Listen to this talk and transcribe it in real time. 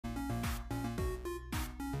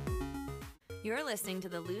You're listening to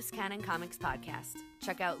the Loose Cannon Comics podcast.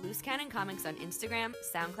 Check out Loose Cannon Comics on Instagram,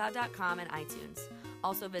 SoundCloud.com, and iTunes.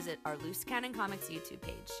 Also visit our Loose Cannon Comics YouTube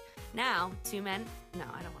page. Now, two men... No,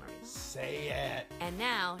 I don't want to read. Say it. And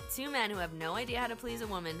now, two men who have no idea how to please a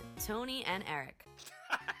woman, Tony and Eric.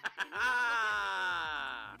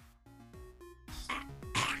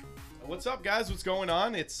 What's up, guys? What's going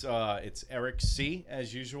on? It's Eric C,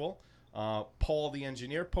 as usual. Paul, the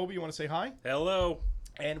engineer. Poby, you want to say hi? Hello.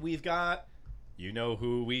 And we've got, you know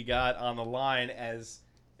who we got on the line as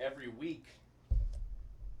every week.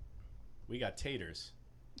 We got Taters.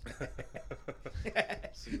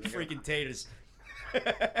 Freaking Taters.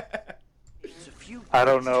 I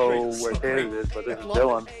don't know where Taters is, but this is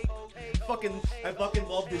Dylan. I fucking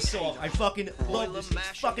love this song. I fucking love this.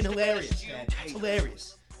 It's fucking hilarious, man. It's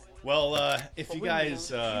hilarious. Well, if you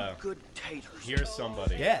guys hear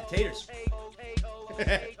somebody. Yeah, Taters.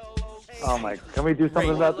 Oh my! Can we do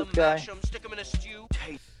something about this guy?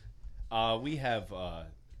 We have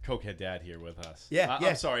Cokehead Dad here with us. Yeah, yeah.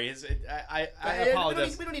 I'm sorry. I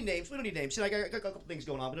apologize. We don't need names. I got a couple things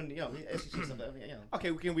going on. We don't,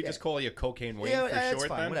 Okay, can we just call you Cocaine Wayne yeah, for that's short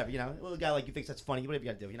fine. then? Whatever, a little guy like you thinks that's funny. Whatever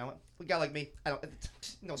you gotta do, you know what? A guy like me, I don't.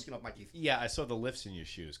 No skin off my teeth. Yeah, I saw the lifts in your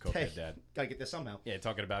shoes, Cokehead Hey, Dad. gotta get there somehow. Yeah,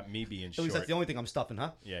 talking about me being At short. least that's the only thing I'm stuffing,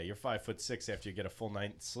 huh? Yeah, you're 5'6" after you get a full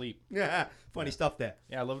night's sleep. Yeah, funny stuff there.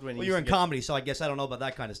 Yeah, I loved when Well, you you're used in to comedy, so I guess I don't know about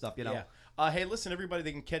that kind of stuff, Yeah. Hey, listen, everybody,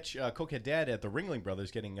 they can catch Cokehead Dad at the Ringling Brothers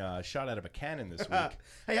getting shot out of a cannon this week.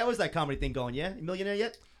 Hey, how was that comedy thing going? Yeah, you millionaire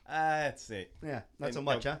yet? That's it. Yeah, not so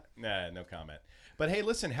much, huh? Nah, no comment. But hey,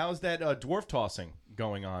 listen, how's that dwarf tossing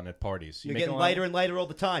going on at parties? You're getting lighter and lighter all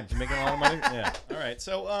the time. You making a lot of money? Yeah. All right.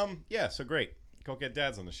 So, so great. Cokehead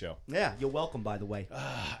Dad's on the show. Yeah, you're welcome, by the way.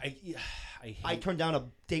 I turned down a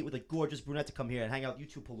date with a gorgeous brunette to come here and hang out with you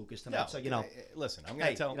two palookas tonight. So, listen, I'm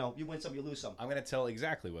going to tell... you win some, you lose some. I'm going to tell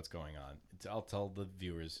exactly what's going on. I'll tell the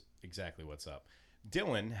viewers exactly what's up.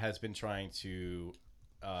 Dylan has been trying to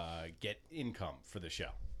get income for the show.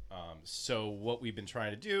 So what we've been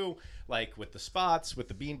trying to do, like with the spots, with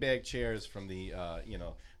the beanbag chairs from the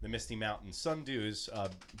Misty Mountain Sundews,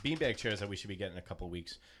 beanbag chairs that we should be getting in a couple of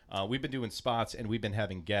weeks. We've been doing spots and we've been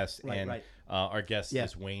having guests, our guest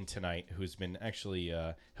is Wayne tonight, who's been actually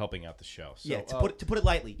helping out the show. So, yeah, to put it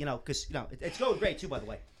lightly, because it's going great too. By the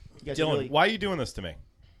way, you guys Dylan, really... why are you doing this to me?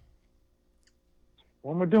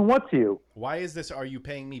 When we're doing what to you? Why is this? Are you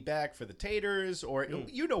paying me back for the taters, or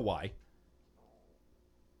you know why?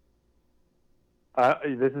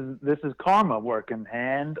 This is karma working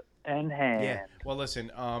hand in hand. Yeah. Well,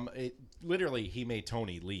 listen. Literally, he made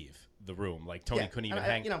Tony leave the room. Like Tony couldn't even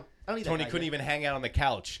hang. I don't need Tony that guy couldn't here. even hang out on the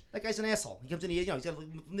couch. That guy's an asshole. He comes in here, he's got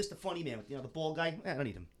Mr. Funny Man, the bald guy. I don't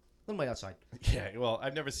need him. Let him wait outside. Yeah. Well,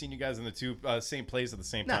 I've never seen you guys in the two same place at the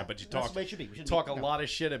same time, but you that's the way it should be. talk a lot of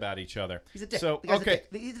shit about each other. He's a dick. So The guy's okay. a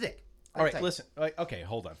dick. He's a dick. All right. Listen. Okay.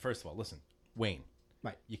 Hold on. First of all, listen, Wayne.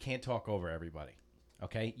 Right. You can't talk over everybody.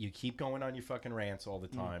 Okay, you keep going on your fucking rants all the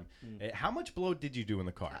time. How much blow did you do in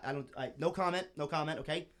the car? No comment.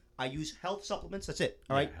 Okay, I use health supplements. That's it.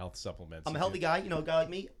 All right. Health supplements. I'm a healthy guy. A guy like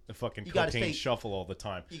me. The fucking You gotta cocaine stay- shuffle all the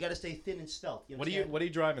time. You got to stay thin and svelte. What are you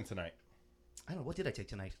driving tonight? I don't know. What did I take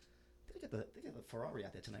tonight? They got the Ferrari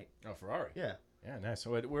out there tonight. Oh, Ferrari. Yeah. Yeah, nice.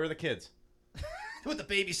 So where are the kids? With the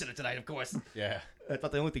babysitter tonight, of course. Yeah. That's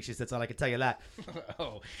not the only thing she sits on. I can tell you that.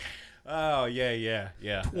 Oh,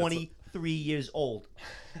 yeah. 23 years old.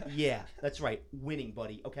 Yeah, that's right. Winning,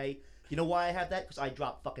 buddy. Okay. You know why I have that? Because I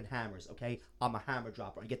drop fucking hammers. Okay. I'm a hammer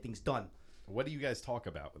dropper. I get things done. What do you guys talk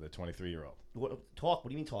about with a 23-year-old? Talk? What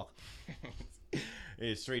do you mean talk?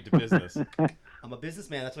 It's straight to business. I'm a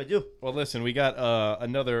businessman. That's what I do. Well, listen, we got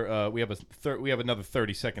another. We have another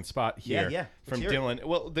 30-second spot here. Yeah. From Dylan.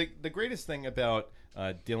 Well, the greatest thing about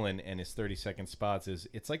Dylan and his 30-second spots is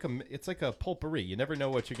it's like a potpourri. You never know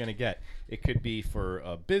what you're gonna get. It could be for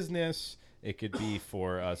a business. It could be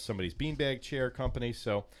for somebody's beanbag chair company.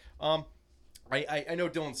 So, I know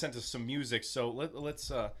Dylan sent us some music. So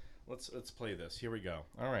let's play this. Here we go.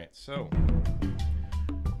 All right. So.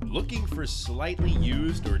 Looking for slightly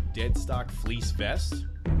used or dead stock fleece vests?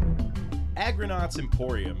 Agronauts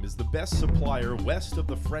Emporium is the best supplier west of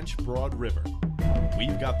the French Broad River.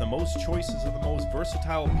 We've got the most choices of the most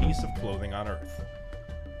versatile piece of clothing on earth.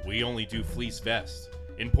 We only do fleece vests,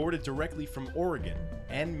 imported directly from Oregon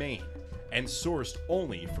and Maine, and sourced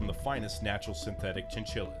only from the finest natural synthetic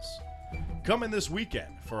chinchillas. Come in this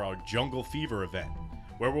weekend for our Jungle Fever event,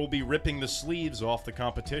 where we'll be ripping the sleeves off the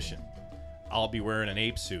competition. I'll be wearing an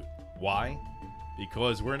ape suit. Why?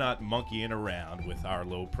 Because we're not monkeying around with our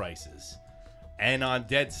low prices. And on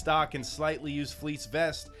dead stock and slightly used fleece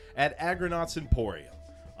vest at Agronauts Emporium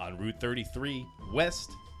on Route 33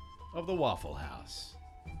 West of the Waffle House.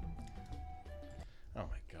 Oh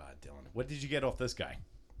my God, Dylan. What did you get off this guy?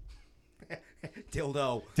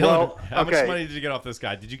 Dildo. Dylan, Well, how much okay. money did you get off this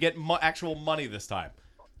guy? Did you get actual money this time?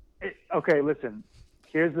 Okay, listen.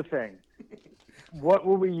 Here's the thing. What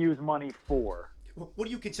will we use money for? What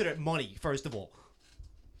do you consider money, first of all?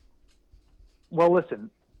 Well, listen.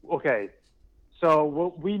 Okay.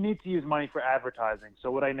 So we need to use money for advertising.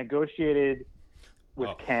 So what I negotiated with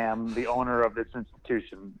Cam, the owner of this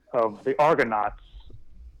institution, of the Argonauts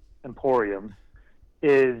Emporium,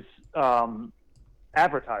 is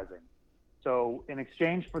advertising. So in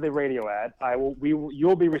exchange for the radio ad,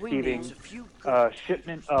 you'll be receiving a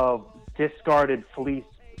shipment of discarded fleece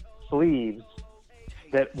sleeves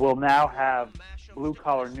that will now have Blue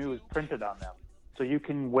Collar News printed on them. So you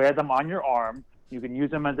can wear them on your arm, you can use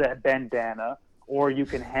them as a bandana, or you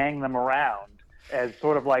can hang them around as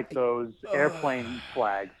sort of like those airplane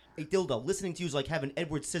flags. Hey, Dildo, listening to you is like having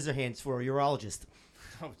Edward Scissorhands for a urologist.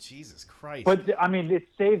 Oh, Jesus Christ. But, I mean, it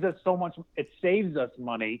saves us so much. It saves us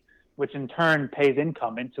money, which in turn pays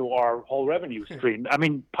income into our whole revenue stream. I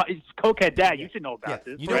mean, Cokehead Dad, you should know about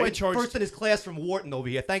this. You know, I charged First in his class from Wharton over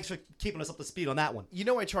here. Thanks for keeping us up to speed on that one. You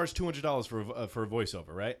know, I charged $200 for a voiceover,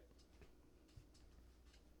 right?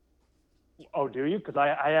 Oh, do you? Because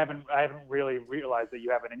I haven't really realized that you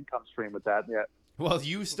have an income stream with that yet. Well,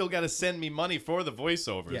 you still got to send me money for the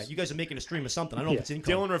voiceovers. Yeah, you guys are making a stream of something. I don't know if it's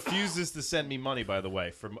income. Dylan refuses to send me money, by the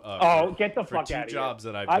way, from Get the for fuck two out of here. jobs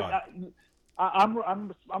that I've done.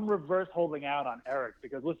 I'm reverse holding out on Eric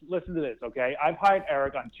because listen to this, okay? I've hired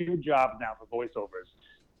Eric on 2 jobs now for voiceovers.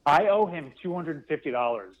 I owe him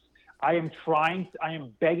 $250. I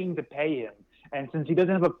am begging to pay him, and since he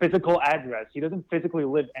doesn't have a physical address, he doesn't physically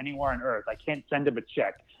live anywhere on Earth. I can't send him a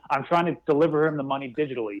check. I'm trying to deliver him the money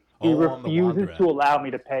digitally. He on the refuses Wanderer. to allow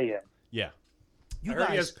me to pay him. Yeah. You I heard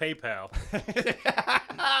he guys, has PayPal.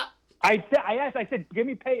 I asked. I said, "Give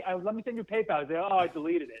me pay. Let me send you PayPal." They said, "Oh, I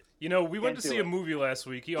deleted it." You know, we went Can't to do see a it. movie last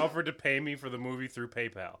week. He offered to pay me for the movie through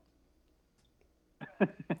PayPal.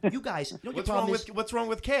 you guys, you know what your What's wrong problem is? what's wrong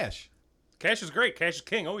with cash? Cash is great. Cash is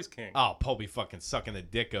king. Always king. Oh, Paul be fucking sucking the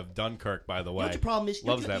dick of Dunkirk, by the You know way. what your problem is?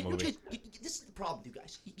 Loves that movie. This is the problem, you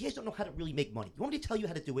guys. You guys don't know how to really make money. You want me to tell you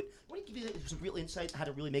how to do it? You want me to give you some real insight on how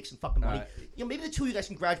to really make some fucking money? Maybe the two of you guys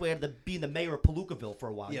can graduate out of being the mayor of Palookaville for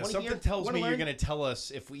a while. Yeah, You wanna something hear? tells You wanna me you're learn? going to tell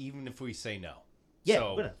us even if we say no. Yeah,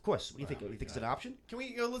 So, of course. What do you think? You think it's an option? can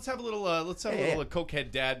we let's have a little Cokehead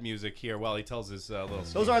Dad music here while he tells his little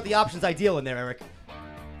scheme. Those aren't the options I deal in there, Eric.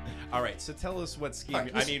 All right, so tell us what scheme. All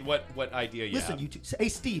right, listen. What idea you Listen, have. you two. Hey,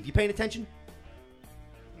 Steve, you paying attention?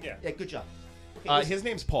 Yeah. Yeah, good job. Okay, listen, His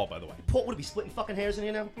name's Paul, by the way. Paul, what are we splitting fucking hairs in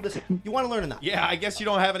here now? Listen, you want to learn or not? Yeah, I guess you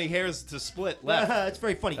don't have any hairs to split left. It's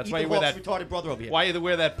very funny. That's Ethan why you wear Hawke's that retarded brother over here. Why you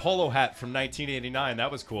wear that polo hat from 1989? That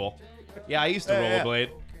was cool. Yeah, I used to Yeah.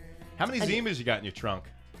 rollerblade. How many And you- Zimas you got in your trunk?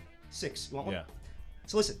 6. You want one? Yeah.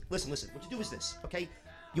 So listen. What you do is this, okay?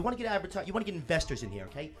 You want to get you want to get investors in here,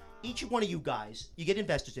 okay? Each one of you guys, you get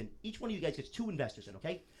investors in. Each one of you guys gets 2 investors in,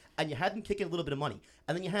 okay? And you have them kick in a little bit of money.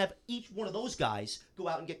 And then you have each one of those guys go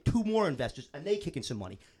out and get 2 more investors, and they kick in some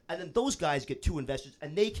money. And then those guys get 2 investors,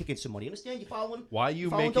 and they kick in some money. Understand? You following? Why are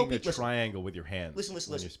you following, making a Dopey? Listen. triangle with your hands Listen.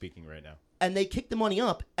 when you're speaking right now? And they kick the money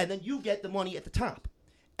up, and then you get the money at the top,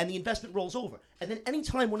 and the investment rolls over. And then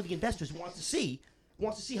anytime one of the investors wants to see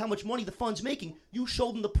how much money the fund's making, you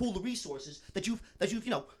show them the pool of resources that you've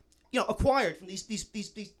acquired from these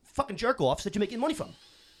fucking jerk offs that you're making money from,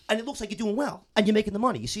 and it looks like you're doing well, and you're making the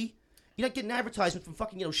money. You see, you're not getting advertisement from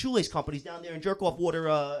fucking shoelace companies down there in jerk off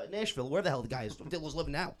water, Nashville, where the hell the guy is Dilla's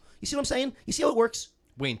living now. You see what I'm saying? You see how it works?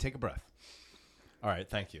 Wayne, take a breath. All right,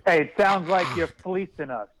 thank you. Hey, it sounds like you're policing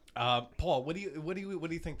us. Paul, what do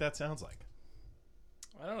you think that sounds like?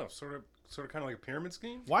 I don't know. Sort of kind of like a pyramid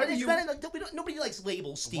scheme. Why are It's you? not- nobody likes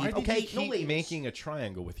labels, Steve. Why did okay, you keep no labels. making a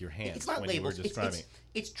triangle with your hands It's not when labels. you were describing?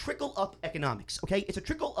 It's trickle up economics. Okay, it's a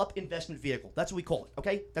trickle up investment vehicle. That's what we call it.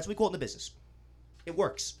 Okay, that's what we call it in the business. It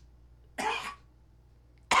works.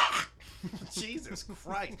 Jesus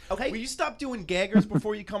Christ. Okay. Will you stop doing gaggers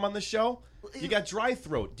before you come on the show? You got dry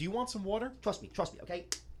throat. Do you want some water? Trust me. Okay,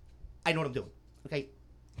 I know what I'm doing. Okay,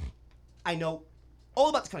 I know all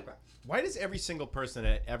about this kind of crap. Why does every single person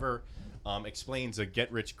that ever explains a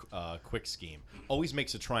get-rich-quick scheme always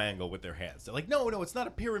makes a triangle with their hands? They're like, no, it's not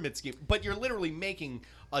a pyramid scheme. But you're literally making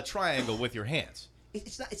a triangle with your hands.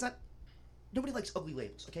 It's not. Nobody likes ugly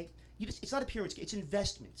labels. Okay, it's not a pyramid scheme. It's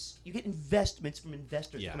investments. You get investments from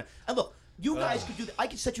investors. Yeah. Come in. And look, you guys could do that. I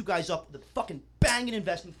could set you guys up with a fucking banging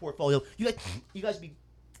investment portfolio. You guys be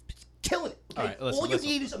killing it. Okay? All right, listen, all you listen.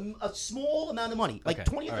 need is a small amount of money, like Okay,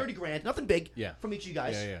 20 or all 30 right. grand, nothing big. Yeah. From each of you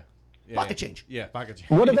guys. Yeah. Pocket change. Yeah, pocket change.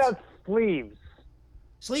 What about sleeves?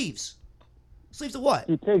 Sleeves. Sleeves of what?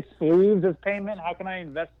 He takes sleeves as payment. How can I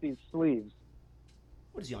invest these sleeves?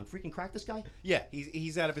 What is he on? Freaking crack, this guy? Yeah,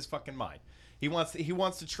 he's out of his fucking mind. He wants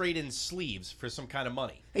to trade in sleeves for some kind of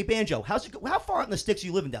money. Hey, Banjo, how far out in the sticks are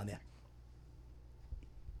you living down there?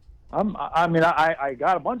 I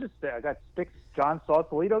got a bunch of sticks. I got sticks, John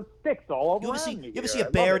Sausalito sticks all over me. You ever see a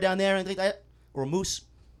bear down there or anything like that? Or a moose?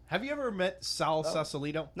 Have you ever met Sal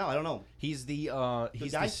Sausalito? No, I don't know. He's the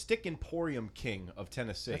Stick Emporium king of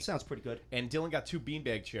Tennessee. That sounds pretty good. And Dylan got 2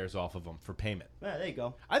 beanbag chairs off of him for payment. Yeah, there you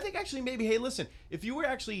go. I think actually maybe, hey, listen, if you were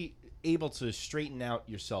actually able to straighten out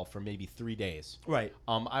yourself for maybe 3 days, right?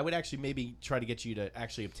 I would actually maybe try to get you to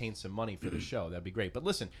actually obtain some money for the show. That'd be great. But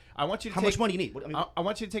listen, I want you to How much money you need? I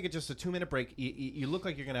want you to take just a 2-minute break. You look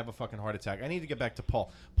like you're gonna have a fucking heart attack. I need to get back to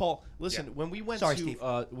Paul. Paul, listen, when we went Steve.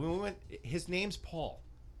 His name's Paul.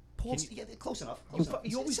 Paul's, close enough.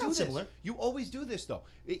 You always do this. Similar. You always do this, though.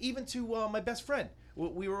 Even to my best friend.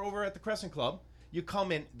 We were over at the Crescent Club. You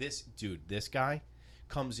come in. This guy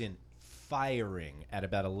comes in firing at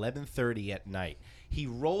about 11:30 at night. He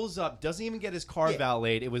rolls up, doesn't even get his car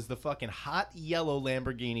valeted. It was the fucking hot yellow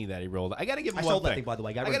Lamborghini that he rolled. I got to give him one thing. I sold that thing, by the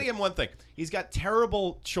way. I got to give him one thing. He's got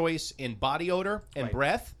terrible choice in body odor and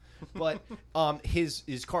breath, but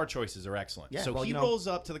his car choices are excellent. Yeah, so he rolls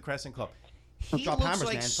up to the Crescent Club. He looks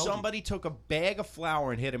like somebody took a bag of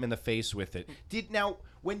flour and hit him in the face with it. Now,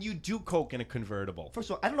 when you do coke in a convertible,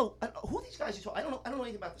 first of all, I don't know who are these guys you talk. I don't know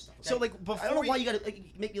anything about this stuff. Okay? So like before, I don't know why you got to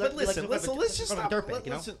make me. But listen, let's just stop.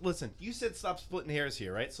 Listen. You said stop splitting hairs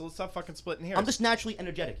here, right? So let's stop fucking splitting hairs. I'm just naturally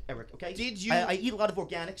energetic, Eric. Okay. Did you? I eat a lot of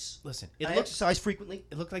organics. Listen, I exercise frequently.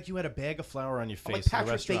 It looked like you had a bag of flour on your face. I'm like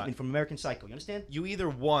Patrick Bateman from American Psycho. You understand? You either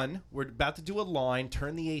one were about to do a line,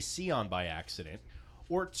 turn the AC on by accident,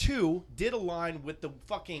 or 2 did a line with the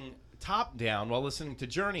fucking top down while listening to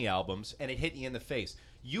Journey albums, and it hit you in the face.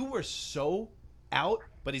 You were so out,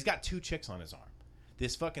 but he's got 2 chicks on his arm.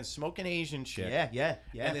 This fucking smoking Asian chick. Yeah.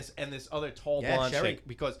 And this other tall blonde chick,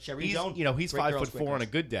 because he's 5'4" on a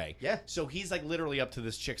good day. Yeah. So he's like literally up to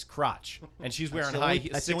this chick's crotch, and she's wearing high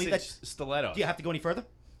 6-inch stilettos. Do you have to go any further?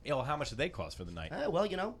 Yeah, well, how much did they cost for the night? Well,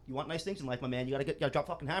 you want nice things in life, my man. You gotta drop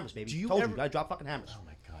fucking hammers, baby. You gotta drop fucking hammers. Oh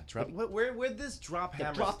my god, where'd this drop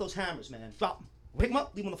hammers? Drop those hammers, man. Drop them. Pick them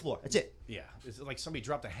up, leave them on the floor. That's it. Yeah, it's like somebody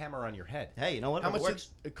dropped a hammer on your head. Hey, you know what? How much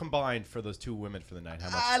it combined for those 2 women for the night? How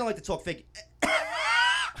much? I don't like to talk figures.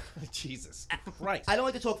 Jesus Christ! I don't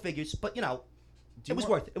like to talk figures, but it was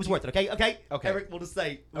worth it. It was worth it. Okay. Eric, we'll just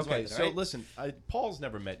say. It was okay. worth it, So right? Listen, Paul's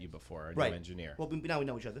never met you before. Our new engineer. Well, now we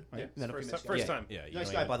know each other. Right? Yeah, first time. Yeah.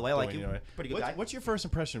 Nice guy, by the way. I like you. Pretty good guy. What's your first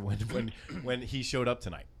impression when he showed up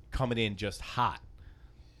tonight, coming in just hot?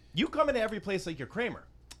 You come into every place like you're Kramer.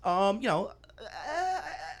 I'm pretty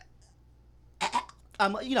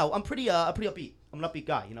upbeat. I'm an upbeat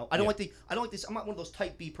guy. I don't like this. I'm not one of those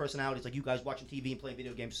type B personalities like you guys watching TV and playing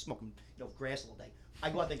video games, smoking grass all day. I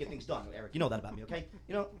go out there and get things done, Eric. You know that about me, okay?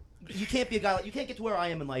 You can't be a guy. You can't get to where I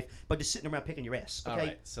am in life by just sitting around picking your ass. Okay. All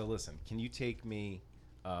right. So listen, can you take me?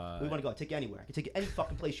 Where do you want to go? I take you anywhere. I can take you any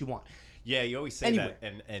fucking place you want. Yeah, you always say Anywhere.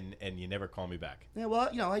 that, and you never call me back. Yeah,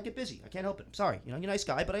 well, I get busy. I can't help it. I'm sorry. You're a nice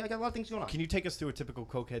guy, but I got a lot of things going on. Can you take us through a typical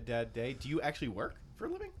cokehead dad day? Do you actually work for a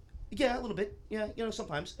living? Yeah, a little bit. Yeah,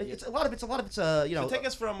 sometimes it's a lot of it's So take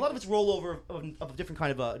us from a lot of it's rollover of a different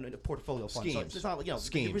kind of portfolio fund. Schemes. So it's not like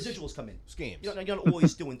schemes. The residuals come in. Schemes. You're not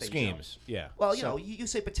always doing things. Schemes. Yeah. Well, you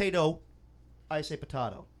say potato, I say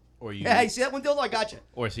potato. Or you. Hey, see that one, Dildo? I got you.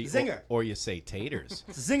 Zinger. Or you say taters.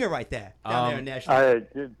 It's a zinger right there down there in Nashville.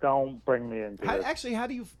 Don't bring me into it. Actually, how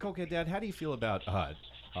do you, cokehead dad? How do you feel about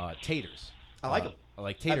taters? I like them. I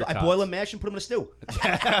like tater tots. I boil them, mash, and put them in a stew.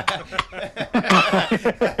 Drink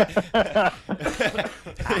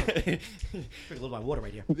a little of my water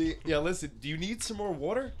right here. Listen. Do you need some more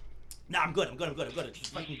water? No, I'm good. It's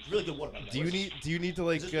fucking really good water. Do you need to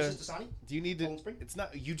like? Is this Dasani? Do you need to? Poland Spring? It's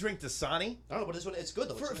not. You drink Dasani? I don't know, but this one it's good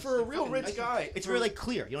though. For a real rich guy, it's really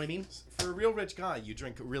clear. You know what I mean? For a real rich guy, you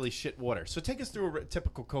drink really shit water. So take us through a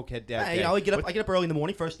typical cokehead dad day. I get up early in the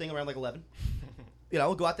morning, first thing around like 11.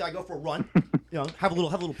 I'll go out there. I go for a run. Have a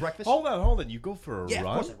little breakfast. Hold on. You go for a run? Yeah, of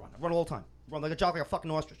course I run. I run all the time. Run like a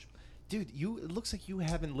fucking ostrich. Dude, it looks like you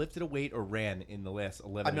haven't lifted a weight or ran in the last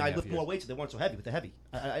 11 I lift more weights if they weren't so heavy, but they're heavy.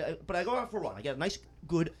 But I go out for a run. I get a nice,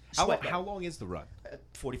 good sweat. How long is the run?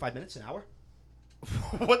 45 minutes, an hour.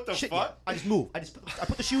 What the fuck? Yeah. I just move. I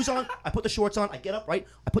put the shoes on. I put the shorts on. I get up, right?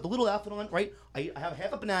 I put the little outfit on, right? I have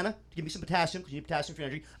half a banana to give me some potassium, because you need potassium for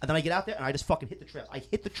energy. And then I get out there and I just fucking hit the trails. I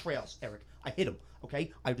hit the trails, Eric. I hit them,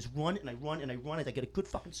 okay? I just run and I run and I run and I get a good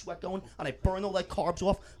fucking sweat going and I burn all that carbs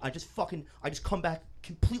off. I just come back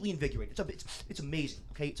completely invigorated. It's amazing,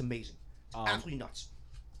 okay? It's amazing. It's absolutely nuts.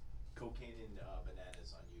 Cocaine and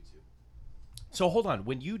bananas So hold on.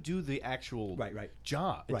 When you do the actual Right.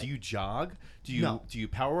 jog, Right. do you jog? Do you No. do you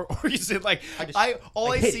power, or is it like I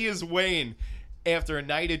hit see is Wayne after a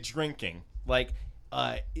night of drinking, like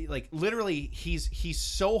literally he's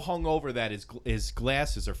so hungover that his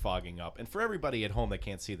glasses are fogging up. And for everybody at home that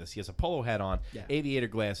can't see this, he has a polo hat on, aviator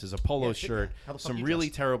glasses, a polo shirt, How the fuck some you really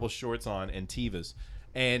dressed? terrible shorts on, and Tevas,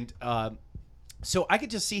 and. So I could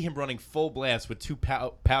just see him running full blast with 2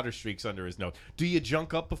 powder streaks under his nose. Do you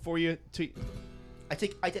junk up before you? I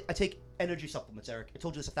take energy supplements, Eric. I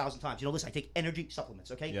told you this 1,000 times. You know, listen, I take energy supplements.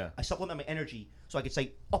 Okay. Yeah. I supplement my energy so I can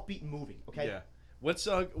stay upbeat and moving. Okay. Yeah. What's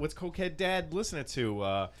Cokehead Dad listening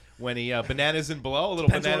to when he bananas and below a little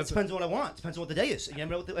Depends on, bananas? depends on what I want. Depends on what the day is. You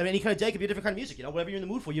know, any kind of day could be a different kind of music. You know, whatever you're in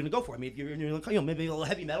the mood for, you're gonna go for. I mean, if you're maybe a little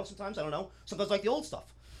heavy metal sometimes. I don't know. Sometimes like the old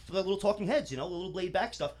stuff. So the little Talking Heads, you know, the little laid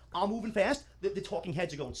back stuff. I'm moving fast. The Talking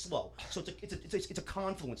Heads are going slow. So it's a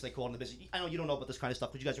confluence, they call it in the business. I know you don't know about this kind of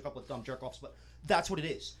stuff because you guys are a couple of dumb jerk offs, but that's what it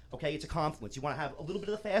is. Okay, it's a confluence. You want to have a little bit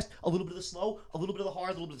of the fast, a little bit of the slow, a little bit of the hard,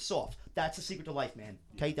 a little bit of the soft. That's the secret to life, man.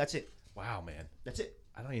 Okay, that's it. Wow, man. That's it.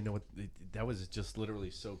 I don't even know what that was. Just literally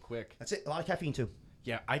so quick. That's it. A lot of caffeine too.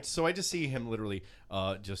 Yeah. I just see him literally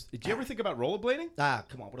just. Did you ever think about rollerblading? Ah,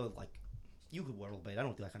 come on. What are like? You could rollerblade. I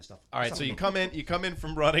don't do that kind of stuff. All right, so you come in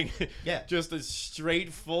from running, Yeah. just a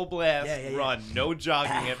straight full blast Yeah. run, no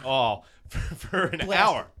jogging at all for an Blasting.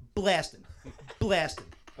 hour. Blasting.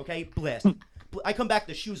 Okay, blasting. I come back,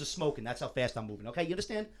 the shoes are smoking. That's how fast I'm moving. Okay, you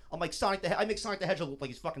understand? I'm like Sonic the I make Sonic the Hedgehog look like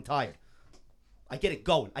he's fucking tired. I get it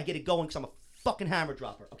going because I'm a fucking hammer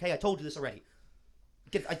dropper. Okay, I told you this already.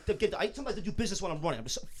 I sometimes I do business when I'm running. I'm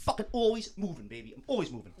just fucking always moving, baby. I'm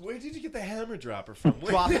always moving. Where did you get the hammer dropper from?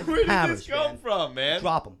 Dropping Where did hammers, this come man. from, man?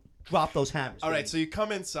 Drop them. Drop those hammers. All right, baby. so you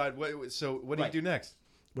come inside. What do you Right. do next?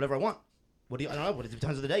 Whatever I want. I don't know. It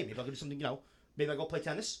depends on the day. Maybe I'll do something. You know, maybe I go play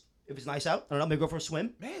tennis if it's nice out. I don't know. Maybe go for a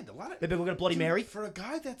swim. Man, a lot of Maybe we'll get a Bloody Dude, Mary. For a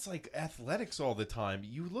guy that's like athletics all the time,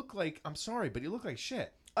 you look like, I'm sorry, but you look like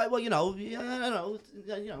shit. Well, you know, I don't know.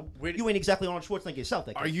 You know, Where do- you ain't exactly Arnold Schwarzenegger yourself.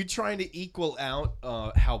 That Are kid. you trying to equal out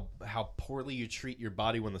how poorly you treat your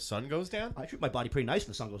body when the sun goes down? I treat my body pretty nice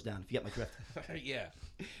when the sun goes down. If you get my drift. Yeah,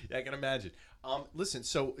 I can imagine. Listen,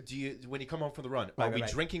 so do you when you come home from the run, Right, are we right.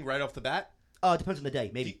 drinking right off the bat? It depends on the day.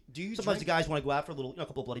 Maybe. Do you Sometimes drink? the guys want to go out for a little, you know, a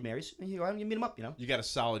couple of Bloody Marys. And you meet them up, you know. You got a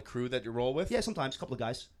solid crew that you roll with? Yeah, sometimes a couple of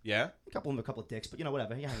guys. Yeah? A couple of them are a couple of dicks, but you know,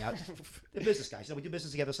 whatever. You hang out. They're business guys. You know, we do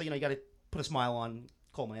business together, so you know, you got to put a smile on,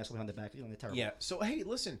 call my asshole behind the back. You know, they're terrible. Yeah. So hey,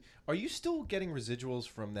 listen, are you still getting residuals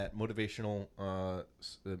from that motivational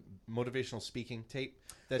speaking tape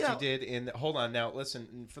that Yeah. you did in? Hold on, now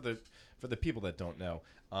listen for the people that don't know,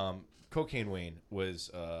 Cocaine Wayne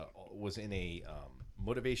was in a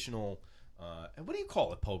motivational. What do you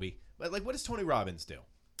call it, Poby? Like, what does Tony Robbins do?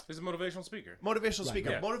 He's a motivational speaker. Motivational speaker.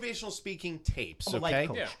 yeah. Motivational speaking tapes. I'm a okay. life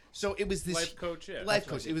coach. Yeah. So it was this Life coach, yeah. Life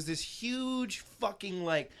coach. It was this huge fucking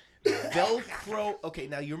like Velcro. Okay,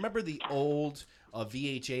 now you remember the old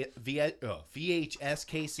VHS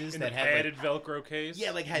cases In that the had padded Velcro case.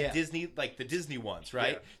 yeah, like had Yeah. Disney, like the Disney ones,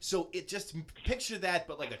 right? Yeah. So it just picture that,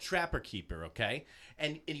 but like a trapper keeper, okay?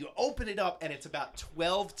 And you open it up, and it's about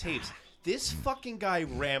 12 tapes. This fucking guy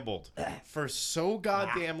rambled for so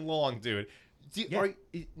goddamn long, dude.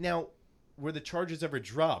 Now, were the charges ever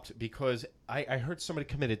dropped? Because I heard somebody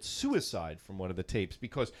committed suicide from one of the tapes.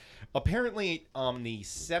 Because apparently on the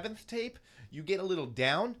 7th tape, you get a little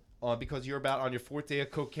down because you're about on your 4th day of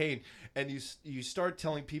cocaine, and you start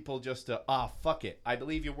telling people just to, fuck it. I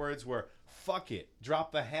believe your words were, fuck it,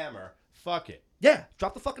 drop the hammer, fuck it. Yeah,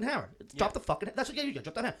 drop the fucking hammer. Drop the fucking. That's what you got.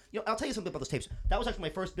 Drop that hammer. You know, I'll tell you something about those tapes. That was actually my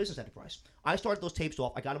first business enterprise. I started those tapes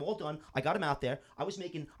off. I got them all done. I got them out there. I was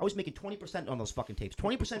making 20% on those fucking tapes.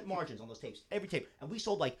 20% margins on those tapes. Every tape, and we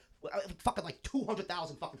sold like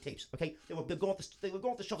 200,000 fucking tapes. Okay, they were going off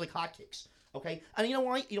the shelves like hotcakes. Okay, and you know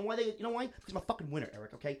why? You know why? Because I'm a fucking winner,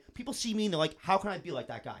 Eric. Okay, people see me and they're like, how can I be like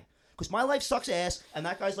that guy? Because my life sucks ass, and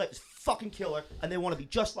that guy's life is fucking killer, and they want to be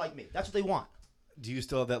just like me. That's what they want. Do you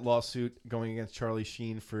still have that lawsuit going against Charlie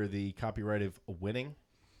Sheen for the copyright of winning?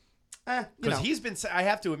 Because he's been. I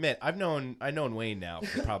have to admit, I've known Wayne now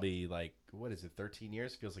for probably like what is it, 13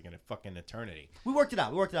 years? Feels like a fucking eternity. We worked it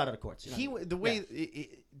out. We worked it out of the courts. You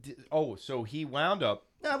know? So he wound up.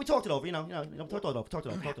 No, we talked it over. Talked it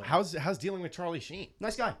over. How's dealing with Charlie Sheen?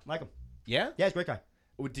 Nice guy. Like him. Yeah. Yeah, he's a great guy.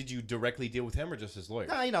 Or did you directly deal with him or just his lawyer?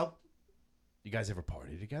 Nah, You guys ever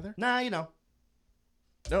party together? Nah,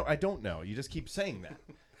 No, I don't know. You just keep saying that.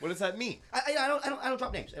 What does that mean? I don't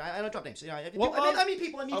drop names. I don't drop names. You know, Well, I mean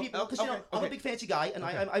people. Because you know, I'm a okay. big fancy guy, and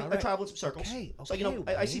I All right. travel in some circles. Okay, So you know,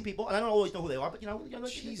 I see Wayne. people, and I don't always know who they are, but you know, it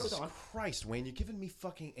goes Jesus on. Christ, Wayne, you're giving me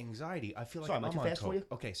fucking anxiety. I feel like Sorry, am I I'm too on fast for coke. you?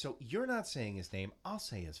 Okay, so you're not saying his name. I'll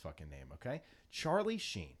say his fucking name, okay? Charlie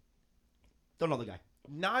Sheen. Don't know the guy.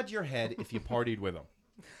 Nod your head if you partied with him.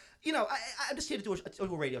 You know, I'm just here to do a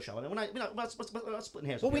radio show. I mean, we're not splitting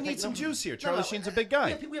hairs. Well, okay? we need You some know? juice here. No, Charlie Sheen's a big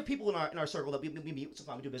guy. We have people in our circle that we meet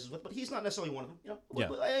sometimes, we do business with, but he's not necessarily one of them. You know,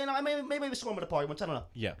 Yeah. You know, I maybe saw him at a party once. I don't know.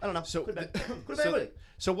 Yeah. I don't know. So, Could have been so, anybody.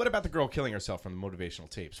 so what about the girl killing herself from the motivational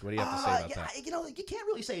tapes? What do you have to say about yeah, that? You know, you can't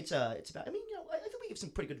really say it's about. I mean, you know, I think we give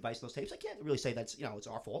some pretty good advice in those tapes. I can't really say that's it's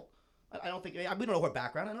our fault. I don't think we don't know her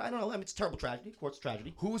background. I don't know. I mean, it's a terrible tragedy. Of course, it's a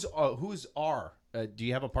tragedy. Who's our? Do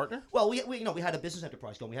you have a partner? Well, we had a business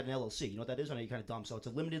enterprise going. We had an LLC. You know what that is? I know you're kind of dumb. So it's a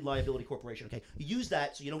limited liability corporation. Okay, you use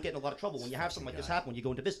that so you don't get in a lot of trouble when you have something like this happen when you go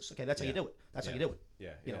into business. Okay, that's how you do it. That's how you do it. Yeah,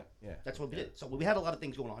 You know, yeah. That's what we did. So we had a lot of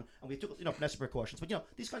things going on, and we took necessary precautions. But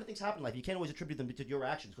these kind of things happen in life. You can't always attribute them to your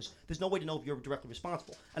actions because there's no way to know if you're directly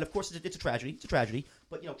responsible. And of course, it's a tragedy. It's a tragedy.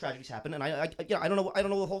 But tragedies happen, and I don't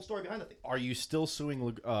know the whole story behind the thing. Are you still suing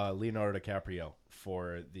Leonardo DiCaprio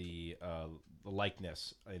for the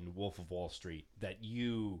likeness in Wolf of Wall Street that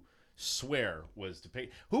you swear was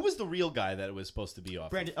depicted? Who was the real guy that it was supposed to be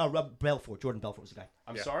off? Jordan Belfort was the guy.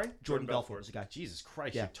 I'm sorry? Jordan Belfort was the guy. Jesus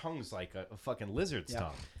Christ, Yeah. your tongue's like a fucking lizard's Yeah.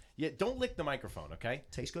 tongue. Yeah, don't lick the microphone, okay?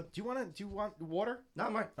 Tastes good. Do you want water? No,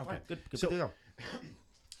 I'm all right. Okay. Fine. Good. So- to go.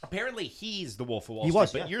 Apparently, he's the Wolf of Wall He Street,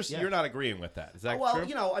 was, but yeah. you're not agreeing with that. Is that Well,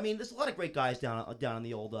 true? I mean, there's a lot of great guys down on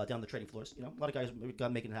the old down the trading floors. A lot of guys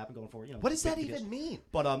making it happen, going forward. What does that big deals. even mean?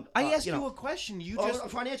 But I asked you a question. You just I'm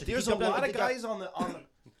trying to answer. There's He a jumped out lot and of the guy- guys on the.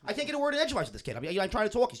 I can't get a word in edgewise with this kid. I mean, I'm trying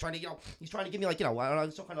to talk. He's trying to give me like I don't know,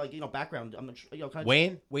 some kind of background. I'm kind of.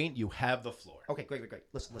 Wayne, you have the floor. Okay, great.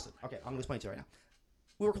 Listen. Okay, I'm gonna explain to you right now.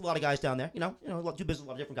 We work with a lot of guys down there. Do business with a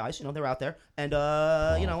lot of different guys. They're out there, and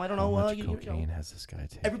I don't know. has this guy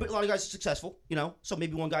taken? Everybody, a lot of guys are successful. So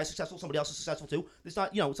maybe one guy's successful, somebody else is successful too. It's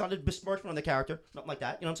not, it's not a besmirchment on the character, nothing like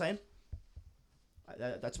that. You know what I'm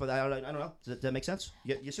saying? That's what I don't know. Does that make sense?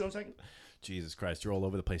 You see what I'm saying? Jesus Christ, you're all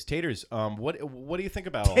over the place. Taters, what do you think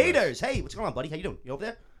about all Taters, hey, what's going on, buddy? How you doing? You over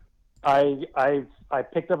there? I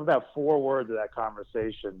picked up about 4 words of that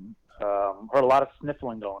conversation. Heard a lot of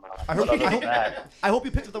sniffling going on. I hope, that, I hope you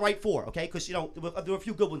picked up the right 4, okay? Because there were a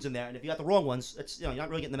few good ones in there, and if you got the wrong ones, it's you're not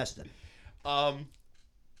really getting the message.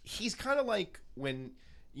 He's kind of like when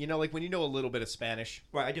like when you know a little bit of Spanish.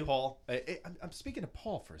 Right, I do. Paul, I'm speaking to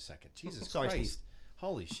Paul for a second. Jesus Sorry, Christ. Steve.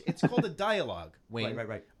 Holy shit. It's called a dialogue, Wayne.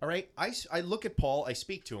 Right. All right? I look at Paul, I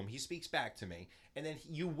speak to him, he speaks back to me, and then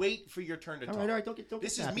you wait for your turn to talk. All right, don't get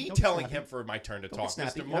This is snappy. me Don't get telling snappy. him for my turn to Don't talk.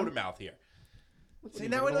 get snappy, Mr. you know? Motormouth here. What, See, you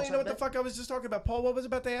now I gonna don't even know roll what the something fuck I was just talking about. Paul, what was I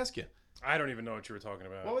about to ask you? I don't even know what you were talking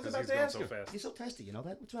about. What was I 'cause about he's to going ask so you? fast. You're so testy, you know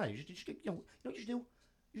that? What's right? You should get, you know what you should do?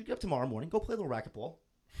 You should get up tomorrow morning, go play a little racquetball.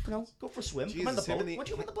 Go for a swim. Come on the boat. Why don't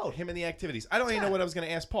you come on the boat? Him and the activities. I don't even know what I was going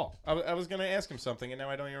to ask Paul. I was going to ask him something, and now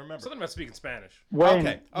I don't even remember. Something about speaking Spanish.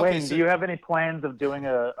 Wayne, Okay, so- do you have any plans of doing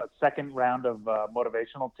a second round of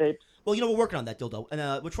motivational tapes? Well, we're working on that, Dildo,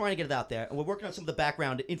 and we're trying to get it out there, and we're working on some of the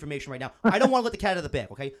background information right now. I don't want to let the cat out of the bag,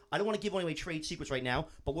 okay? I don't want to give away trade secrets right now,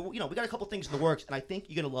 but we got a couple things in the works, and I think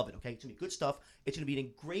you're gonna love it, okay? It's gonna be good stuff. It's gonna be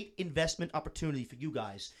a great investment opportunity for you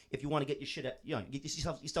guys if you want to get your shit at, get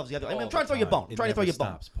yourself together. I'm trying to throw you a bone. I'm trying to throw you a bone.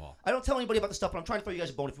 Stops, Paul. I don't tell anybody about the stuff, but I'm trying to throw you guys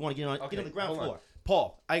a bone if you want to get on the ground hold on. floor.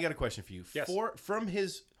 Paul, I got a question for you. Yes. From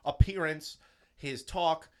his appearance, his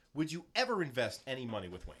talk, would you ever invest any money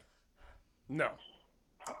with Wayne? No.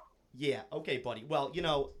 Yeah, okay, buddy. Well,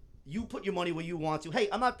 you put your money where you want to. Hey,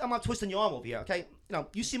 I'm not twisting your arm over here, okay?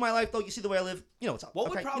 You see my life though. You see the way I live. What's up. What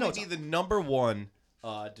okay? would probably be the number one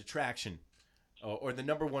detraction or the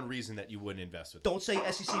number one reason that you wouldn't invest with him? Don't say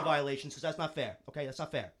SEC violations because that's not fair. Okay, that's not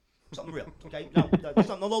fair. Something real. Okay, no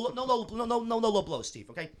low blows, Steve.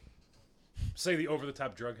 Okay. Say the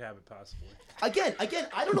over-the-top drug habit, possibly. Again,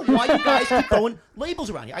 I don't know why you guys keep throwing labels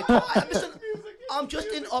around here. I'm just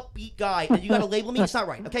an upbeat guy, and you got to label me. It's not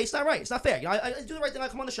right. Okay, it's not right. It's not fair. I do the right thing. I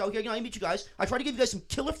come on the show here. I meet you guys. I try to give you guys some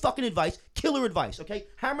killer fucking advice. Killer advice. Okay,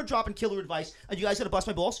 hammer dropping killer advice, and you guys got to bust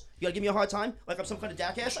my balls. You got to give me a hard time, like I'm some kind of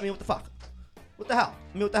jackass. I mean, what the fuck? What the hell?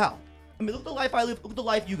 What the hell? Look at the life I live. Look at the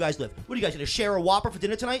life you guys live. What are you guys gonna share a Whopper for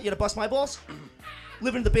dinner tonight? You gonna bust my balls?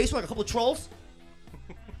 Living in the basement like a couple of trolls?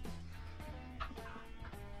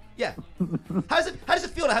 Yeah. How does it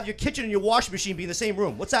feel to have your kitchen and your washing machine be in the same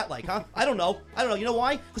room? What's that like, huh? I don't know. You know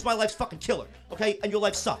why? Because my life's fucking killer, okay? And your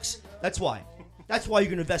life sucks. That's why. That's why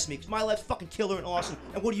you're gonna invest in me. Because my life's fucking killer and awesome.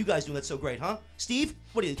 And what are you guys doing that's so great, huh? Steve?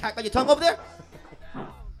 What are you, cat got your tongue over there?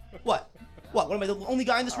 What? What am I, the only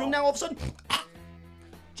guy in this room now all of a sudden?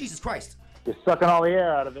 Jesus Christ. You're sucking all the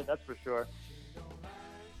air out of it, that's for sure.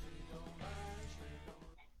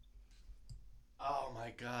 Oh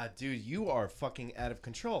my God, dude, you are fucking out of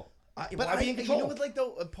control. But I you know what, like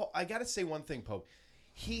though, I gotta say one thing, Pope.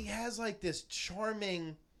 He has like this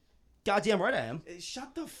charming. Goddamn right I am.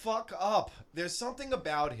 Shut the fuck up. There's something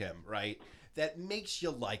about him, right, that makes you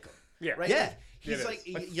like him. Yeah. Right. Yeah. He's like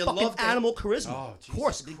you fucking love animal charisma. Oh, of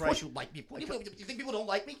course Jesus you like me. You think people don't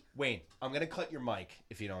like me? Wayne, I'm gonna cut your mic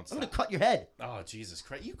if you don't I'm stop. gonna cut your head. Oh Jesus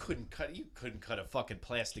Christ! You couldn't cut a fucking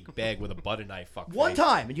plastic bag with a butter knife. Fuck. One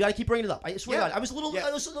time, and you gotta keep bringing it up. I swear Yeah. to God, I was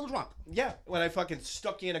a little drunk. Yeah, when I fucking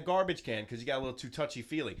stuck you in a garbage can because you got a little too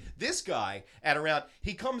touchy-feely. This guy,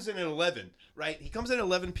 he comes in at 11, right? He comes in at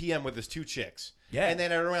 11 p.m. with his 2 chicks. Yeah. And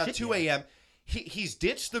then at around Shit, 2 a.m., he's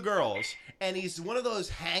ditched the girls, and he's one of those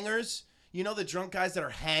hangers. You know the drunk guys that are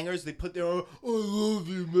hangers? They put their, I love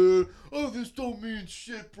you, man. Oh, this don't mean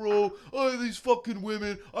shit, bro. Oh, these fucking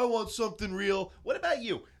women. I want something real. What about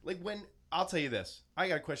you? Like I'll tell you this. I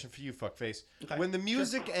got a question for you, fuckface. Okay. When the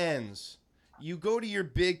music ends, you go to your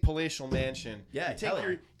big palatial mansion. Yeah,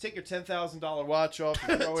 you take your $10,000 watch off.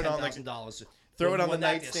 You throw it on like $10,000. throw it on the More than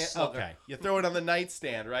that, nightstand. slugger. Okay, you throw it on the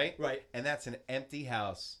nightstand, right? Right. And that's an empty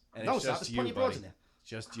house, and No, it's it's not. just There's you, plenty of broads buddy. in there.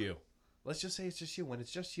 Just you. Let's just say it's just you. When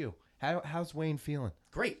it's just you, how's Wayne feeling?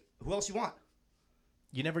 Great. Who else you want?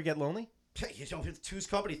 You never get lonely? You know, two's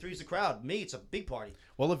company, three's the crowd. Me, it's a big party.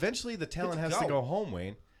 Well, eventually the talent to has to go. go home,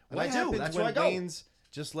 Wayne. And What I do. happens That's when where I go. Wayne's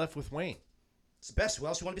just left with Wayne? It's the best. Who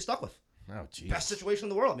else you want to be stuck with? Oh, jeez. Best situation in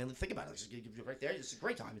the world. I mean, think about it. It's right there. It's a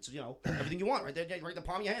great time. It's, everything you want right there, right in the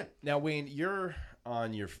palm of your hand. Now, Wayne, you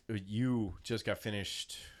just got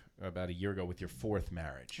finished about a year ago with your 4th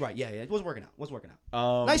marriage. Right, yeah. It wasn't working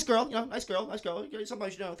out. Nice girl, nice girl.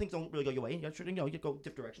 Sometimes, things don't really go your way. You go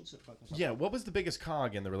different directions. Yeah, what was the biggest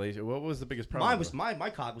cog in the relationship? What was the biggest problem? My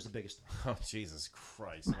cog was the biggest. Oh, Jesus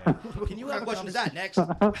Christ, man. Can you What have a question is conversation?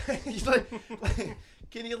 that next?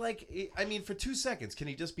 Can you, I mean, for 2 seconds, can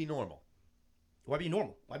he just be normal? Why be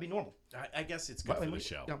normal? I guess it's good Well, for the we-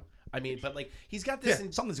 show. yeah. I mean, but, he's got Yeah,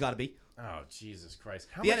 this... something's got to be. Oh, Jesus Christ.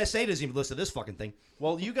 The NSA doesn't even listen to this fucking thing.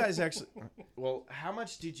 Well, you guys actually... Well, how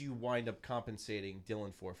much did you wind up compensating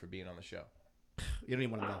Dylan for being on the show? You don't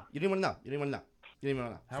even want to know. You didn't want to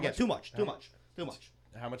know. How Forget. much? Too much.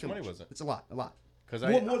 How much money was it? It's a lot. Because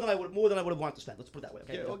More than I would have wanted to spend. Let's put it that way.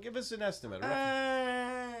 Okay. Yeah, well, give us an estimate. A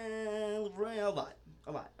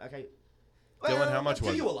lot. Okay. Dylan, how much to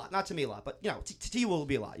was you it? a lot, not to me a lot, but to you it will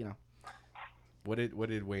be a lot. What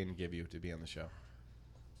did Wayne give you to be on the show?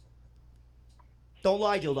 Don't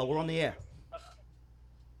lie, Dildo. We're on the air.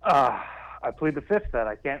 I plead the fifth that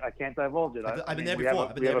I can't divulge it. I've been I there mean,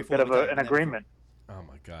 before. We have a bit of an agreement. Oh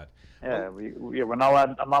my God. Yeah, we're not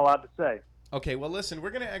allowed. I'm not allowed to say. Okay, well, listen, we're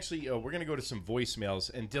gonna actually we're gonna go to some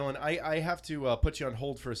voicemails, and Dylan, I have to put you on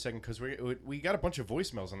hold for a second because we got a bunch of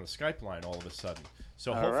voicemails on the Skype line all of a sudden.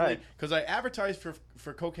 So All hopefully, right. because I advertised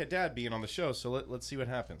for Cokehead Dad being on the show, so let's see what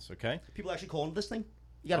happens. Okay? People actually calling this thing?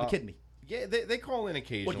 You got to be kidding me. Yeah, they call in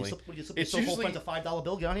occasionally. What do you slip It's your so-called usually friends a $5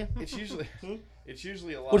 bill? Get on here. it's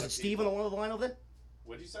usually a lot. What is of it, Steve people. on the line over there?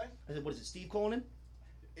 What did you say? I said, what is it, Steve calling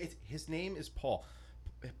in? His name is Paul.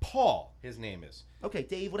 Paul, his name is. Okay,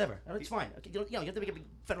 Dave, whatever. It's fine. Okay, you have to make a big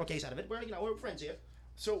federal case out of it. We're friends here.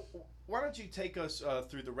 So why don't you take us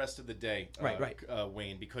through the rest of the day, Right.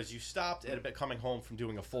 Wayne? Because you stopped at about coming home from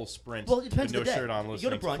doing a full sprint. Well, it depends with on no the day. shirt on, You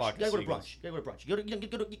listening go to brunch. Flock You of gotta go to Seagulls. brunch. You gotta go to brunch. You have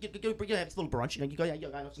a little brunch. You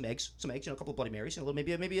go have some eggs, a couple of Bloody Marys, a little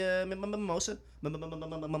maybe a mimosa.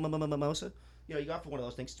 Mimosa. You go out for one of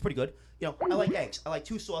those things. It's pretty good. I like eggs. I like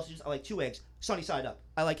 2 sausages. I like 2 eggs, sunny side up.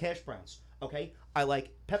 I like hash browns. Okay. I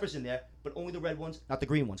like peppers in there, but only the red ones, not the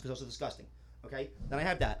green ones, because those are disgusting. Okay. Then I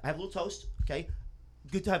have that. I have a little toast. Okay.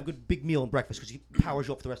 Good to have a good big meal and breakfast because it powers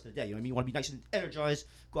you up for the rest of the day. You know what I mean? You want to be nice and energized.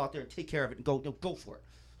 Go out there and take care of it and go for it.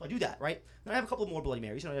 So I do that, right? Then I have a couple more Bloody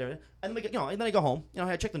Marys, and then I go home.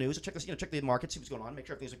 I check the news. I check the market, see what's going on, make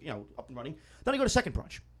sure everything's up and running. Then I go to second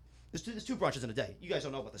brunch. There's 2 brunches in a day. You guys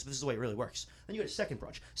don't know about this, but this is the way it really works. Then you go to second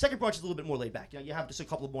brunch. Second brunch is a little bit more laid back. You have just a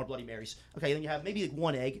couple of more Bloody Marys. Okay, then you have maybe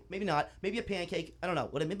 1 egg, maybe not, maybe a pancake. I don't know.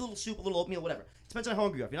 Maybe a little soup, a little oatmeal, whatever. Depends on how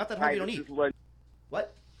hungry you are. If you're not that hungry, you don't eat.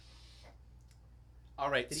 What? All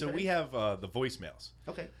right, so we have the voicemails.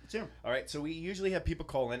 Okay, let's hear 'em. All right, so we usually have people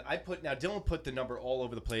call in. Dylan put the number all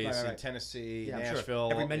over the place in Right. Tennessee, Yeah, I'm sure. Nashville.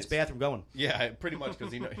 Every men's bathroom going. Yeah, pretty much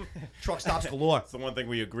because Truck stops galore. It's the one thing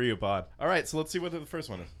we agree upon. All right, so let's see what the first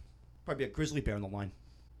one is. Probably a grizzly bear on the line.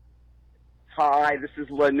 Hi, this is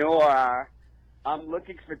Lenore. I'm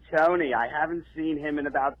looking for Tony. I haven't seen him in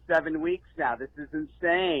about 7 weeks now. This is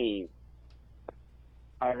insane.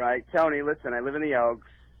 All right, Tony, listen, I live in the Oaks,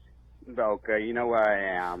 Boca. You know where I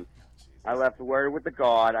am. I left a word with the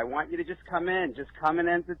guard. I want you to just come in. Just come and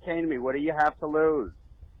entertain me. What do you have to lose?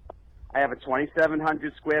 I have a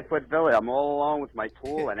 2,700 square foot villa. I'm all alone with my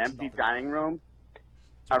pool, an empty dining room.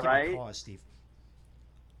 All right? Call, Steve.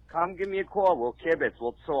 Come give me a call. We'll kibitz.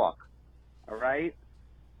 We'll talk. All right?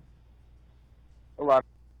 I love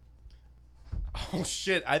Oh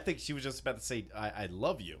shit! I think she was just about to say I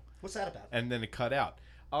love you, What's that about? and then it cut out.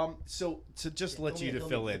 So to just let fill you me- to fill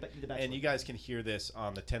fill me in, the backstory. and you guys can hear this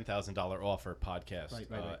on the $10,000 offer podcast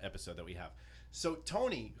Right. episode that we have. So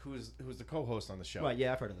Tony, who's the co-host on the show, Right,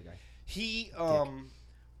 yeah, I've heard of the guy. he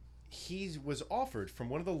was offered from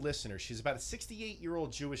one of the listeners. She's about a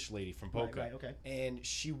 68-year-old Jewish lady from Boca, Right, okay. and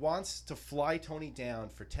she wants to fly Tony down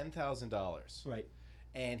for $10,000. Right.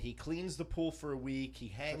 And he cleans the pool for a week. He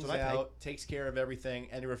hangs what I pay. out, takes care of everything,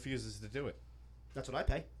 and he refuses to do it. That's what I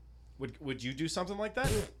pay. Would you do something like that?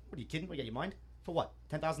 What are you kidding? What, you got your mind? For what?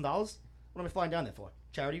 $10,000? What am I flying down there for?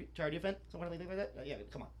 Charity event? Something like that? Yeah,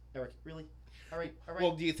 come on. Eric, really? All right.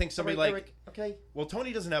 Well, do you think somebody All right, like? Eric, okay. Well,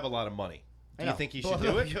 Tony doesn't have a lot of money. Do I you know. think he should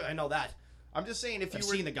do it? I know that. I'm just saying, if I've you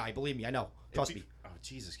were seen the guy. Believe me, I know. if Trust you- me. Oh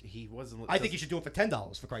Jesus, he wasn't. I think you should do it for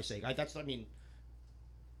 $10, for Christ's sake.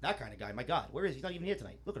 That kind of guy. My God, where is he? He's not even here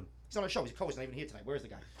tonight. Look at him. He's on a show. He's a co-host. Not even here tonight. Where is the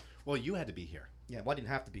guy? Well, you had to be here. Yeah, well, I didn't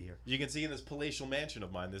have to be here. You can see in this palatial mansion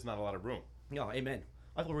of mine, there's not a lot of room. No, amen.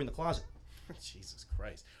 I thought we were in the closet. Jesus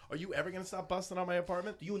Christ, are you ever gonna stop busting on my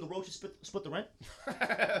apartment? Do you and the roaches split the rent?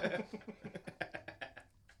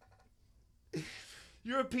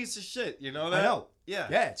 You're a piece of shit. You know that? I know. Yeah.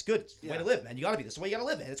 Yeah, it's good. It's the way Yeah. to live, man. You gotta be. This is the way you gotta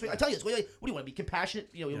live, man. That's the way, I tell you, it's the way. What do you want to be compassionate?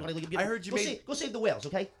 You know, you want to. I heard you made- Go save the whales,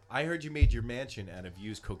 okay? I heard you made your mansion out of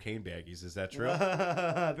used cocaine baggies. Is that true?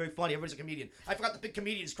 Very funny. Everybody's a comedian. I forgot the big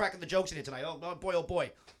comedians cracking the jokes in here tonight. Oh boy, oh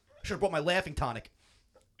boy. Should have brought my laughing tonic.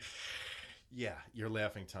 Yeah, you're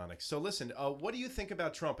laughing tonic. So listen, what do you think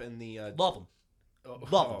about Trump and the? Love him. Oh,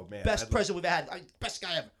 Love oh, him. man, Best I'd- president we've had. Best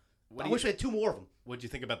guy ever. What I do you- wish we had 2 more of them. What'd you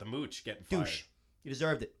think about the mooch getting fired? Douche. You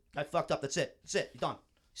deserved it. I fucked up. That's it. That's it. You're done.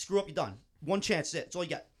 Screw up. You're done. One chance. That's it. That's all you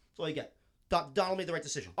get. That's all you get. Donald made the right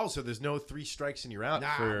decision. Oh, so there's no 3 strikes and you're out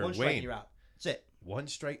Nah, for one strike Wayne. and you're out. That's it. One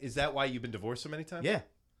strike. Is that why you've been divorced so many times? Yeah.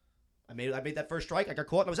 I made that first strike. I got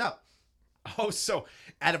caught and I was out. Oh, so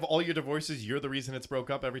out of all your divorces, you're the reason it's broke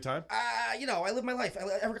up every time? I live my life.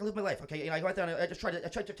 I live my life. Okay, and I go out there and I just try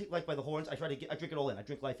to take life by the horns. I drink it all in. I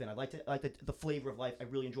drink life in. I like the flavor of life. I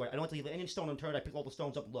really enjoy it. I don't like to leave any stone unturned. I pick all the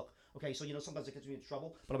stones up and look. Okay, so sometimes it gets me into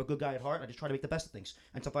trouble, but I'm a good guy at heart. I just try to make the best of things.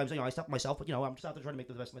 And sometimes I stop myself, but I'm just out there trying to make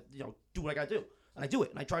the best. Do what I gotta do. And I do it,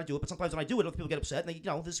 and I try to do it. But sometimes when I do it, other people get upset,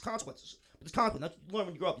 and there's consequences. But there's consequences. You learn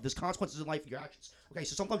when you grow up. There's consequences in life for your actions. Okay,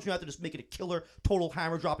 so sometimes you're out there just making a killer, total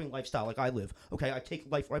hammer dropping lifestyle like I live. Okay, I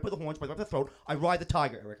take life right by the horns, right by the throat. I ride the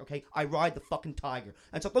tiger, Eric. Okay, I ride the fucking tiger.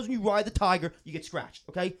 And sometimes when you ride the tiger, you get scratched.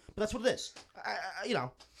 Okay, but that's what it is.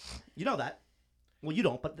 You know that. Well, you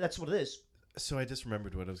don't, but that's what it is. So I just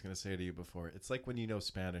remembered what I was going to say to you before. It's like when you know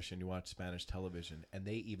Spanish and you watch Spanish television, and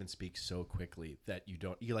they even speak so quickly that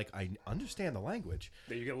you're like, I understand the language.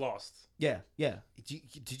 That you get lost. Yeah.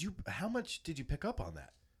 Did you? How much did you pick up on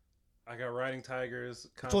that? I got riding tigers.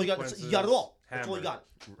 That's all you got. You got it all. That's all you got.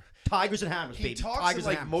 Tigers and hammers, He baby. talks Tigers in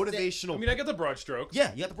like and hammers. motivational. I mean, I get the broad strokes.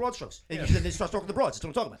 Yeah, you got the broad strokes. And then they start talking the broads. That's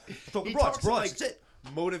what I'm talking about. Talking He broads. talks in, Broads. like, That's it.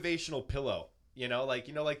 motivational pillow. Like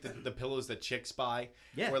the pillows that chicks buy,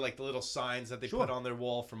 Yeah. or like the little signs that they Sure. put on their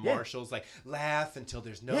wall from Yeah. Marshalls, like laugh until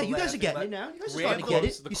there's no. Yeah, you guys are laughing getting left. it now. You guys are Rand starting to get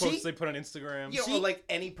quotes, it. The You quotes see? they put on Instagram. Or like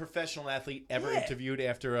any professional athlete ever Yeah. interviewed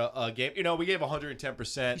after a game. We gave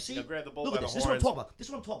 110%. You see? Grab the bull Look by at the this. This is what I'm horns. talking about. This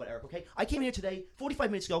is what I'm talking about, Eric, okay? I came here today, 45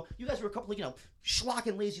 minutes ago. You guys were a couple of,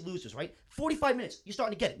 schlocking lazy losers, right? 45 minutes. You're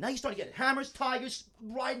starting to get it. Now you're starting to get it. Hammers, tigers,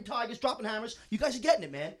 riding tigers, dropping hammers. You guys are getting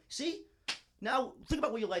it, man. See? Now, think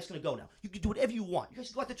about where your life's going to go now. You can do whatever you want. You guys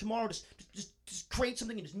can go out there tomorrow, just create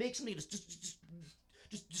something and just make something,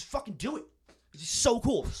 just fucking do it. It's so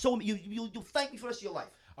cool. So you'll thank me for the rest of your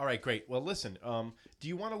life. All right, great. Well, listen. Do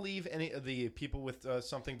you want to leave any of the people with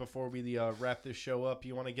something before we wrap this show up?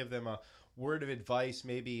 You want to give them a word of advice,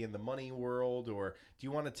 maybe in the money world, or do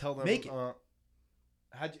you want to tell them? Make it.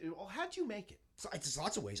 How'd you make it? So it's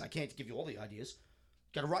lots of ways. I can't give you all the ideas.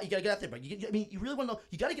 You gotta get out there, but you really want to know.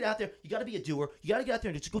 You gotta get out there. You gotta be a doer. You gotta get out there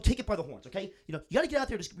and just go take it by the horns, okay? You gotta get out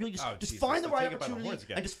there, just really Jesus, find the right take it by the opportunity horns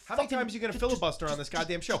again. and just. How many fucking- times are you gonna just- filibuster on this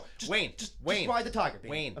goddamn show? Wayne, just Wayne, ride the tiger, baby.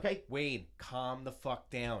 Wayne, okay? Wayne, calm the fuck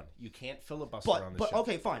down. You can't filibuster on this But show.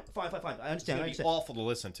 okay, fine. I It's understand. gonna I be understand. awful to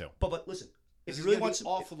listen to. But listen, This if is you really gonna want be some,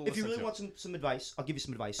 awful to if you listen really to. want some advice, I'll give you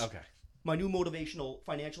some advice. Okay. My new motivational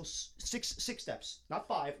financial six steps, not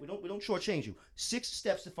 5. We don't shortchange you. 6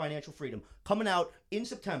 steps to financial freedom coming out in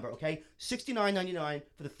September. Okay, $69.99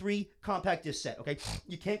 for the 3 compact disc set. Okay,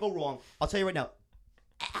 you can't go wrong. I'll tell you right now.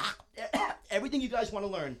 everything you guys want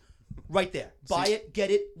to learn, right there. Buy it, get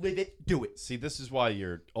it, live it, do it. See, this is why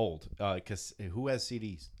you're old. Because who has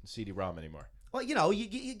CD-ROM anymore? Well, you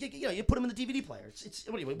put them in the DVD player.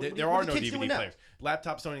 There are no DVD players.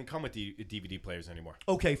 Laptops don't even come with DVD players anymore.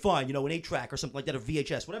 Okay, fine. An 8-track or something like that, or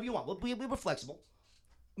VHS, whatever you want. We were flexible.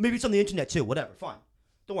 Maybe it's on the internet too. Whatever, fine.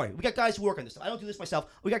 Don't worry. We got guys who work on this stuff. I don't do this myself.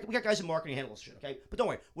 We got guys in marketing who handle this shit. Okay, but don't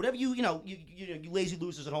worry. Whatever you lazy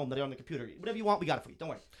losers at home that are on the computer, whatever you want, we got it for you. Don't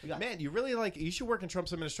worry. Man, you should work in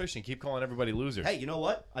Trump's administration. Keep calling everybody losers. Hey, you know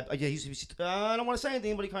what? I don't want to say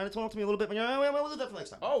anything, but he kind of talked to me a little bit. We'll do that for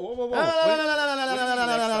next time. Oh, whoa.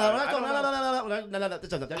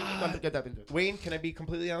 Wayne, can I be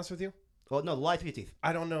completely honest with you? Well, no, lie through your teeth.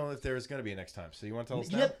 I don't know if there's going to be a next time. So you want to tell us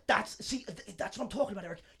now? Yeah, that's what I'm talking about,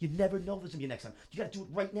 Eric. You never know there's going to be a next time. You got to do it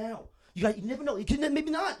right now. You never know. You can maybe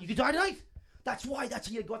not. You could die tonight. That's why. That's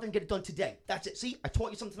how you go out there and get it done today. That's it. See, I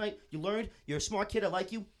taught you something tonight. You learned. You're a smart kid. I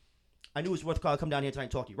like you. I knew it was worthwhile to come down here tonight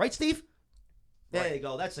and talk to you. Right, Steve? There you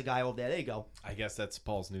go. That's the guy over there. There you go. I guess that's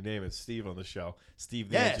Paul's new name. It's Steve on the show. Steve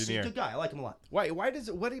the engineer. engineer. Yeah, he's a good guy. I like him a lot.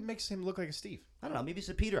 What makes him look like a Steve? I don't know. Maybe it's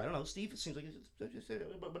a Peter. I don't know. Steve seems like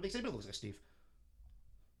what makes him look like a Steve?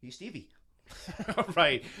 He's Stevie.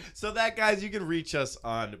 Right. So that, guys, you can reach us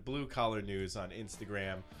on Blue Collar News on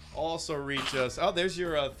Instagram. Also reach us. Oh, there's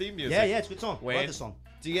your theme music. Yeah, it's a good song. Wayne, I love this song.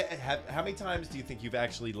 How many times do you think you've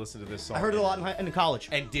actually listened to this song? I heard it a lot in college.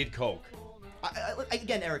 And did coke.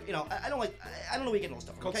 Again, Eric, I don't know where you're getting all this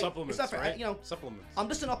stuff. Called okay? supplements, it's not fair. right? Supplements. I'm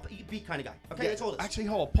just an upbeat kind of guy. Okay, that's all it is. Actually,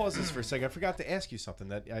 hold on. Pause this for a second. I forgot to ask you something.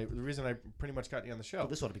 The reason I pretty much got you on the show. Oh,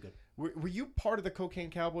 this ought to be good. Were you part of the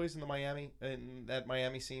Cocaine Cowboys in that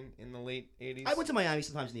Miami scene in the late 80s? I went to Miami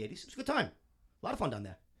sometimes in the 80s. It was a good time. A lot of fun down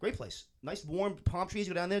there. Great place. Nice warm palm trees.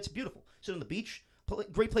 You go down there. It's beautiful. Sit on the beach.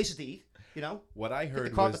 Great places to eat. What I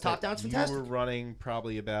heard was was top that down. It's you fantastic. were running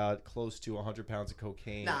probably about close to 100 pounds of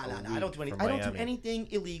cocaine. Nah. I don't do anything. I don't do anything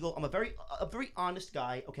illegal. I'm a very honest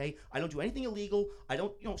guy. Okay, I don't do anything illegal. I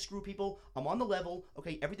don't screw people. I'm on the level.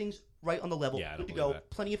 Okay, everything's right on the level. Yeah, I good don't to go. believe that.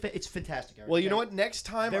 Plenty of it's fantastic. Eric. Well, you know what? Next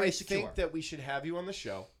time Very I secure. think that we should have you on the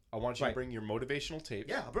show. I want you to bring your motivational tapes.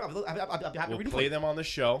 Yeah, I'll be happy to We'll read them play for you. them on the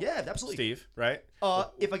show. Yeah, absolutely. Steve, right?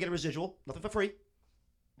 If I get a residual, nothing for free.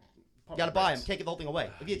 You gotta buy them. Can't give the whole thing away.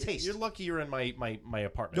 It'd be a taste. You're lucky you're in my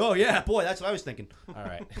apartment. Oh yeah, boy, that's what I was thinking. All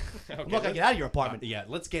right. I'm not gonna get out of your apartment. Yeah,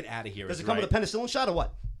 let's get out of here. Does it come with a penicillin shot or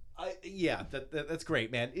what? Yeah, that's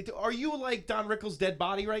great, man. Are you like Don Rickles' dead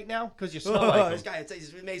body right now? Because you smell like him. This guy, it's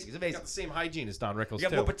amazing. It's amazing. Got the same hygiene as Don Rickles, You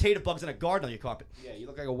got more potato bugs than a garden on your carpet. Yeah, you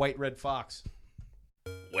look like a white red fox.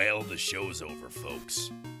 Well, the show's over,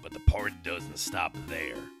 folks, but the party doesn't stop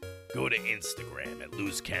there. Go to Instagram at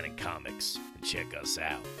Loose Cannon Comics and check us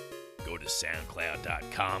out. Go to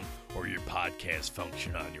SoundCloud.com or your podcast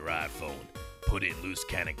function on your iPhone. Put in Loose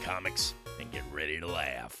Cannon Comics and get ready to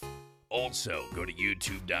laugh. Also, go to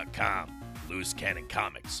YouTube.com, Loose Cannon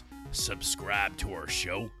Comics. Subscribe to our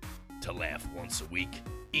show to laugh once a week,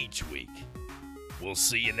 each week. We'll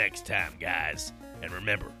see you next time, guys. And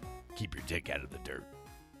remember, keep your dick out of the dirt.